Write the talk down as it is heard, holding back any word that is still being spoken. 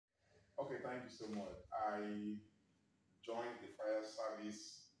thank you so much. I joined the fire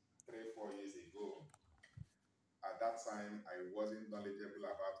service 3, 4 years ago. At that time, I wasn't knowledgeable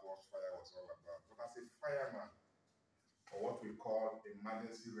about what fire was all about. But as a fireman, or what we call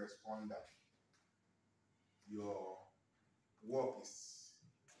emergency responder, your work is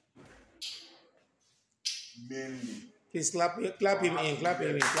mainly Please clap him in, clap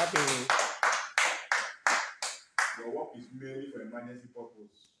him in, clap him in. your work is mainly for emergency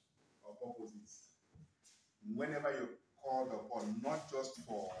purpose or purposes. Whenever you're called upon, not just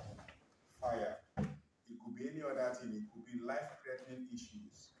for fire, it could be any other thing. It could be life-threatening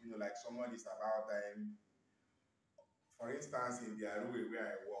issues. Like someone is about dying. For instance, in the Arue where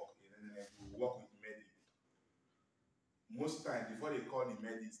I work, we work with medics. Most times, before they call the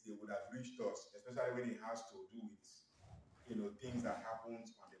medics, they would have reached us, especially when it has to do with, things that happen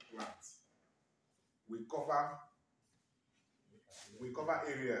on the plant. We cover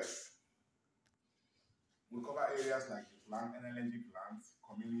areas. We cover areas like the plant, energy plants,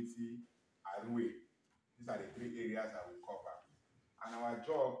 community, Arue. These are the 3 areas that we cover. And our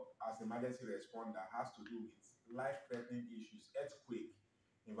job as emergency responder has to do with life-threatening issues, earthquake,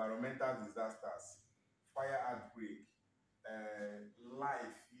 environmental disasters, fire outbreak,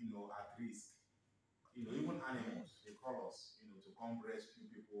 life, at risk. Even animals, they call us, to come rescue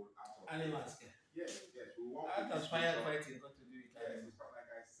people out of Animals. Yes. We work How does firefighting got to do with yes, animals? it's not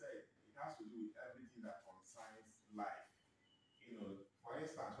like I said, it has to do with everything that concerns life. For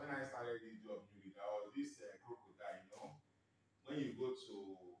instance, when I started this job, there was this crocodile, when you go to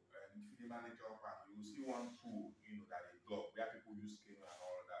feeding manager park, you will see one pool, that they dug where people use canoe and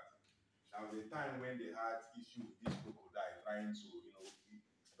all that. There was a time when they had issue with this crocodile trying to,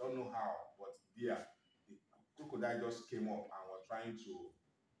 I don't know how, but the crocodile just came up and was trying to,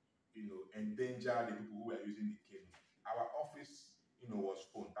 endanger the people who were using the canoe. Our office, was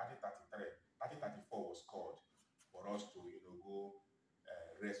phoned 3033, 3034 was called for us to, go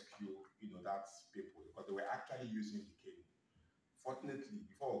rescue, that people because they were actually using the canoe. Fortunately,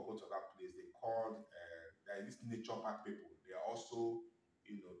 before we go to that place, they called, there is this nature park people. They are also,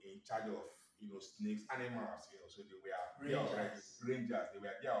 in charge of, snakes, animals, so they were there already. Rangers, they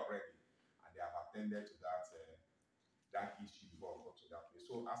were there already. And they have attended to that issue before we go to that place.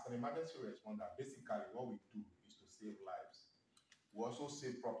 So as an emergency responder, basically what we do is to save lives. We also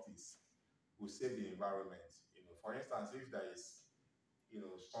save properties. We save the environment. For instance, if there is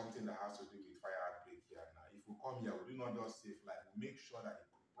something that has to do with fire outbreak here now. If we come here, we do not just save life, we make sure that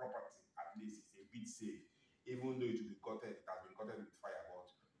the property at least is a bit safe, even though it will be gutted, it has been gutted with fire, but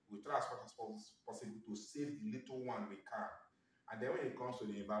we try as much as possible to save the little one we can. And then when it comes to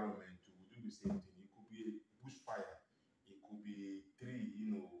the environment, we do the same thing. It could be a bushfire, it could be a tree,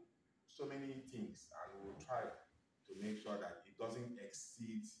 so many things, and we will try to make sure that it doesn't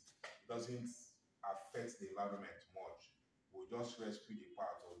exceed, it doesn't affect the environment much. We'll just rescue the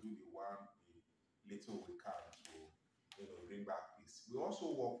part or do the little we can to bring back peace. We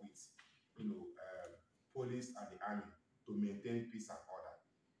also work with police and the army to maintain peace and order.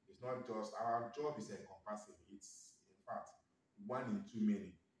 It's not just our job is encompassing. It's in fact one in too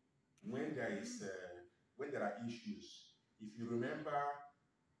many. When there are issues, if you remember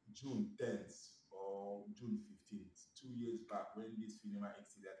June 10th or June 15th, 2 years back when this cinema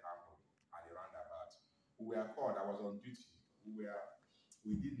incident happened at the roundabout, we were called. I was on duty.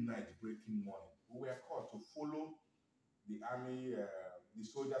 We did night breaking morning. We were called to follow the army, the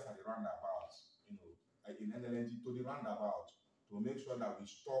soldiers at the roundabout, in NLNG to the roundabout to make sure that we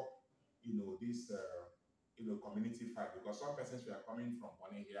stop, this, community fight because some persons were coming from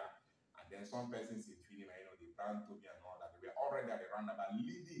one here and then some persons in Finima, the Brown Toby and all that. They were already at the roundabout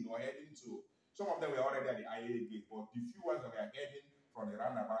leading or heading to, some of them were already at the IA gate, but the few ones that were heading from the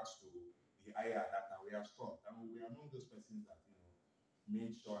roundabout to the IA at that time, we have stopped. And we are among those persons that,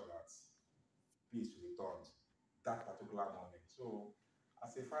 made sure that peace returned that particular morning. So,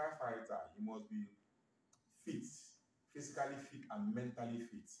 as a firefighter, you must be fit, physically fit and mentally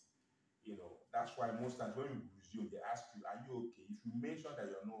fit. That's why most times when you resume, they ask you, are you okay? If you mention that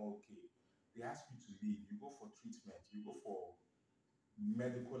you're not okay, they ask you to leave. You go for treatment, you go for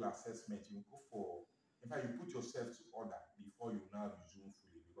medical assessment, you go for, in fact, you put yourself to order before you now resume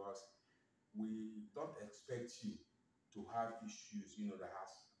fully because we don't expect you to have issues, that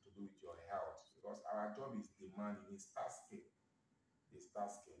has to do with your health because our job is demanding, it's tasking.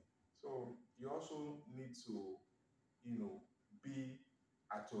 So you also need to, be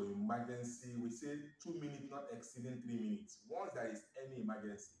at your emergency. We say 2 minutes, not exceeding 3 minutes. Once there is any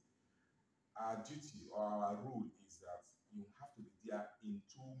emergency, our duty or our rule is that you have to be there in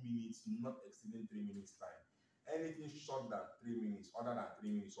 2 minutes, not exceeding 3 minutes time. Anything short than 3 minutes, other than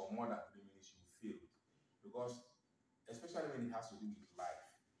 3 minutes, or more than 3 minutes, you failed. Because, especially when it has to do with life,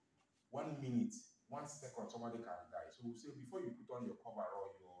 1 minute, 1 second, somebody can die. So we say before you put on your cover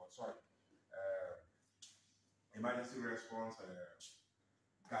or your emergency response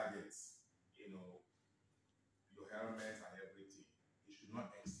gadgets, your helmet and everything, it should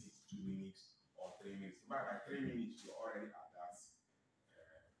not exceed 2 minutes or 3 minutes. But by 3 minutes, you're already at that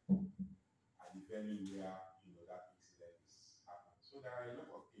at the venue where that incident is happening. So there are a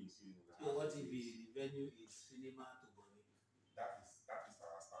lot of things that. So what if the venue is cinema to Bonnie? That is our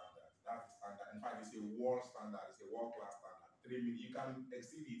standard. That is standard. In fact, it's a world standard. It's a world class standard. 3 minutes. You can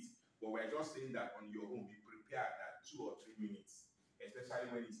exceed it, but we're just saying that on your own, be prepared that 2 or 3 minutes, especially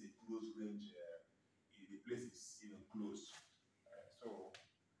when it's a close range. The place is close.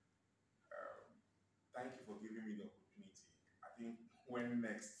 Thank you for giving me the opportunity. I think when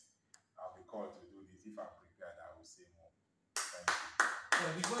next I'll be called to do this, if I'm prepared, I will say more. Thank you.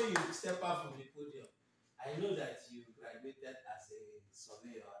 Well, before you step out from the podium, I know that you graduated as a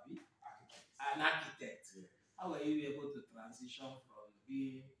surveyor, an architect. Yes. How were you able to transition from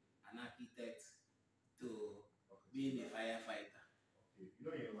being an architect to being a firefighter?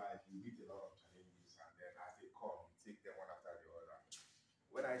 Okay. In life, you meet a lot of challenges, and then as they come, you take them one after the other.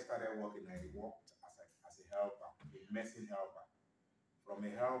 When I started working, I worked as a helper, a nursing helper. From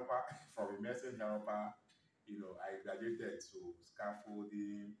a nursing helper, I graduated to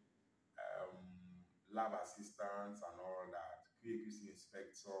scaffolding, lab assistants and all that, QAQC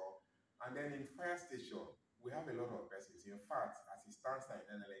inspector. And then in fire station, we have a lot of persons. In fact, as it stands now in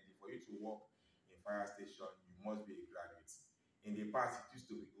NLND, for you to work in fire station, you must be a graduate. In the past, it used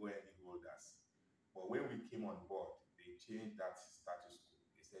to be OND holders. But when we came on board, they changed that status quo.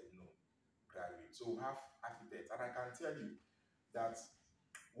 They said no, graduate. So we have architects. And I can tell you that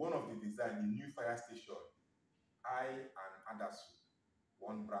one of the design, the new fire station, I and Adasu,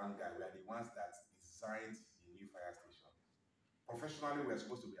 one brand guy, we are the ones that designed the new fire station. Professionally, we are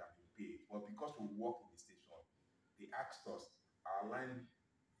supposed to be having paid, but because we work in the station, they asked us, our line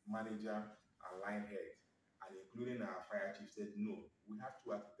manager and line head, and including our fire chief, said, no, we have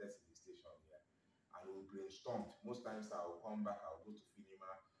 2 architects in the station here. And we brainstormed. Most times I will come back, I will go to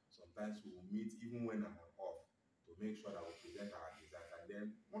Finima. Sometimes we will meet even when I'm on off to make sure that we present our designs. And then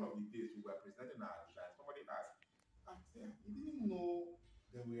one of the days we were presenting our design, somebody asked, you didn't know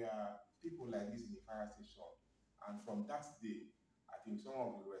there were people like this in the fire station. And from that day, I think some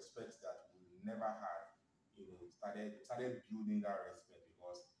of the respects that we never had, started building that respect,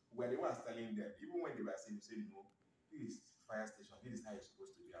 because we were the ones telling them, even when they were saying, no, this is fire station, this is how it's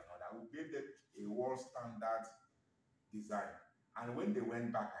supposed to be, and all that. We gave them a world standard design. And when they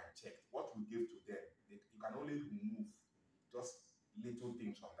went back and checked what we gave to them, you can only remove just little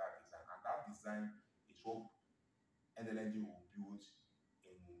things from that design. And that design is what NLNG will build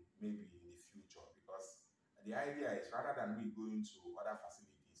maybe in the future, because the idea is, rather than we going to other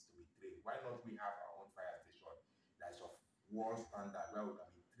facilities to be trained, why not we have our own fire station that is of world standard, where we can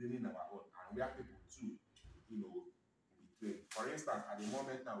be training our own, and where people too, will be trained. For instance, at the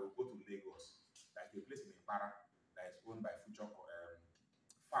moment now, we go to Lagos, like a place in Diepiri that is owned by Future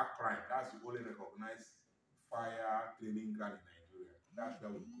Far Crime. That's the only recognized fire training ground in Nigeria. That's where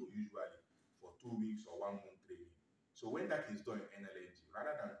we go usually for 2 weeks or 1 month training. So when that is done in NLNG,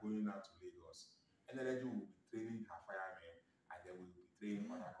 rather than going out to Lagos, NLNG will be training her firemen, and then we will be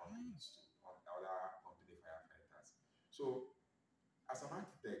training other companies too, other company firefighters. So as an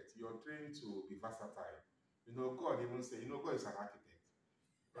architect, you're trained to be versatile. God even say, God is an architect.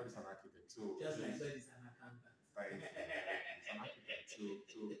 God is an architect. So just like God is an accountant. He's an architect. So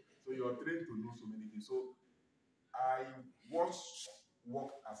you're trained to know so many things. So I once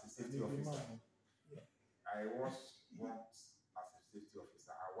worked as a safety officer. I once worked as a safety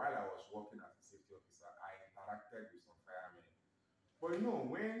officer, and while I was working as a safety officer, I interacted with some firemen. But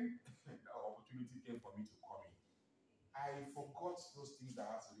when the opportunity came for me to come in, I forgot those things that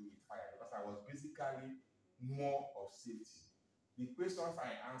had to do with fire, because I was basically more of safety. The questions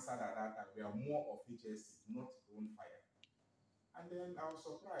I answered at that time were more of HSC, not own fire. And then I was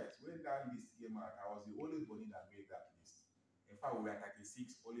surprised when that list came out. I was the only body that made that list. In fact, we were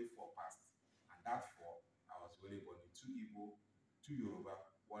 36, only 4 passed. And that 4, I was the only body, 2 Igbo, 2 Yoruba,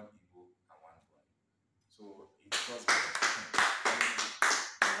 1 Igbo, and 1 Boni. So it's just congratulations.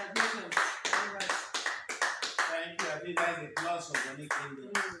 Thank you. I think that's a plus of Boni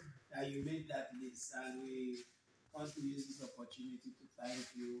Kingdom that you made that list, and we want to use this opportunity to thank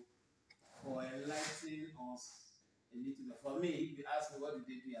you for enlightening us a little bit. For me, if you ask me what did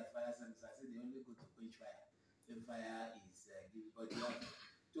they do at fire service, I said they only go to quench fire. The fire is given, but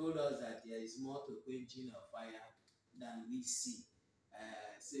told us that there is more to quenching a fire than we see.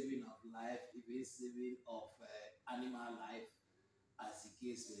 Saving of life, even saving of animal life, as the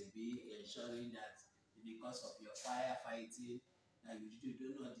case may be, ensuring that because of your firefighting, that you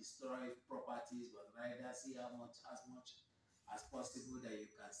do not destroy properties, but rather see how much, as much as possible, that you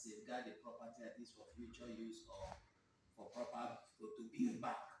can safeguard the property at least for future use or for proper to build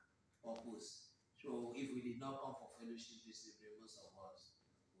back purpose. So if we did not come for fellowship this evening, most of us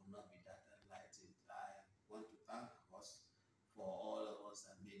will not be that enlightened. I want to thank us for all of us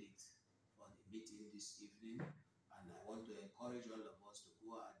that made it for the meeting this evening, and I want to encourage all of us to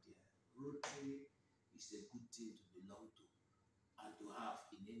go out there. Rotary is a good thing to belong to and to have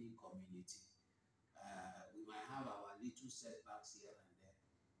in any community. We might have our little setbacks here and there,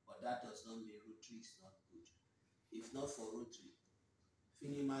 but that does not mean Rotary is not good. If not for Rotary,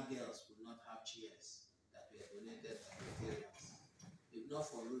 Finima girls would not have chairs that were donated by Rotarians. If not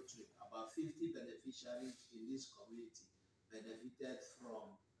for Rotary, about 50 beneficiaries in this community benefited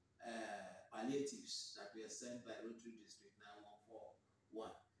from palliatives that were sent by Rotary District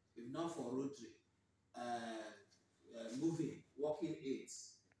 9141. If not for Rotary, walking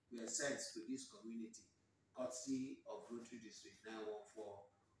aids were sent to this community, courtesy of Rotary District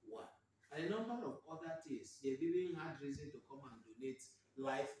 9141. And a number of other things. They've even had reason to come and donate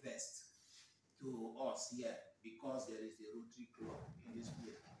life vest to us here because there is a Rotary Club in this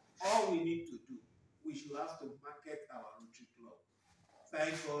place. All we need to do, we should have to market our Rotary Club.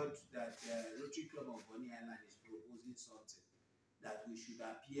 Thank God that Rotary Club of Bonny Island is proposing something that we should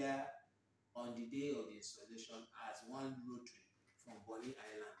appear on the day of the installation as one Rotary from Bonny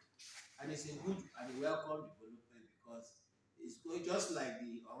Island. And it's a good and a welcome development because it's going just like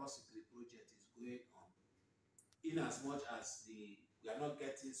the Orosipri project is going on. In as much as we are not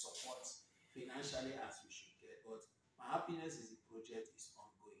getting support financially as we should get, but my happiness is the project is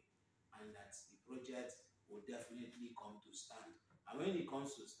ongoing and that the project will definitely come to stand. And when it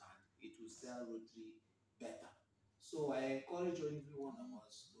comes to stand, it will sell Rotary better. So I encourage every one of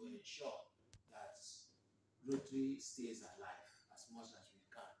us to ensure that Rotary stays alive as much as we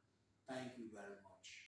can. Thank you very much.